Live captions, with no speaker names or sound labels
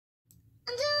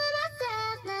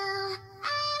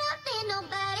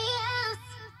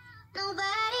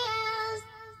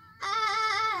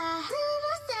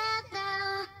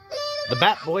the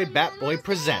Batboy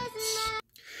presents.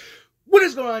 What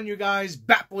is going on, you guys?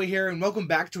 Batboy here, and welcome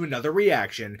back to another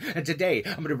reaction. And today,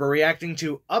 I'm going to be reacting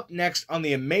to Up Next on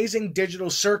the Amazing Digital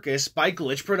Circus by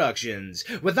Glitch Productions.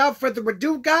 Without further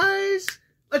ado, guys,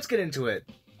 let's get into it.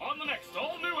 On the next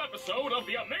all-new episode of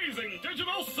the Amazing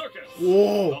Digital Circus,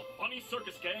 Whoa! the funny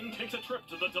circus gang takes a trip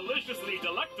to the deliciously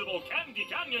delectable Candy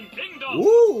Canyon Kingdom.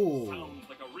 Ooh! Sounds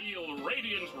like a real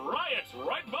radiant riot,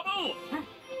 right, Bubble? Huh?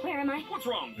 Where am I? What's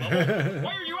wrong, Bubble?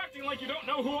 Why are you acting like you don't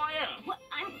know who I am? What?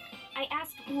 I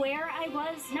asked where I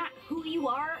was, not who you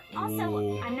are. Also,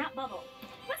 Ooh. I'm not Bubble.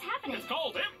 What's happening? It's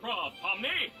called improv,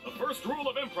 Pomni. The first rule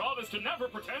of improv is to never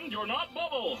pretend you're not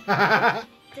Bubble.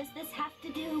 Does this have to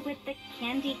do with the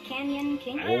Candy Canyon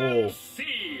Kingdom? And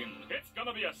scene. It's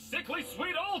gonna be a sickly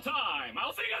sweet old time.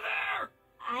 I'll see you there.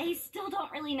 I still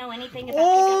don't really know anything about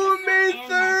Oh, the May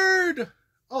episode, 3rd!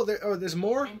 Oh, there's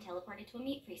more? I'm teleported to a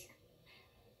meat freezer.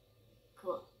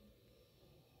 Cool.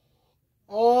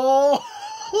 Oh!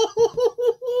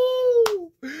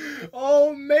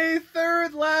 Oh, May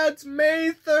 3rd, lads!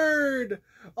 May 3rd!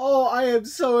 Oh, I am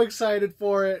so excited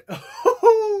for it.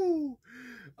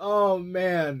 Oh,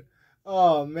 man.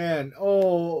 Oh, man.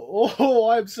 Oh,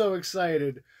 I'm so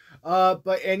excited.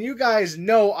 And you guys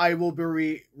know I will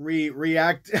be reacting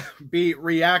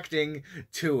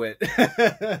to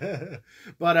it.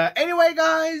 But anyway,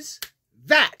 guys,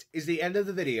 that is the end of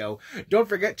the video. Don't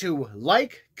forget to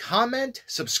like, comment,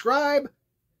 subscribe.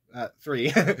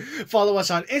 3. Follow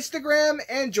us on Instagram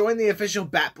and join the official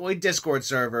Batboy Discord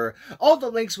server. All the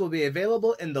links will be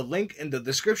available in the link in the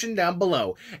description down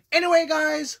below. Anyway,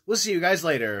 guys, we'll see you guys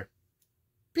later.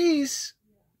 Peace.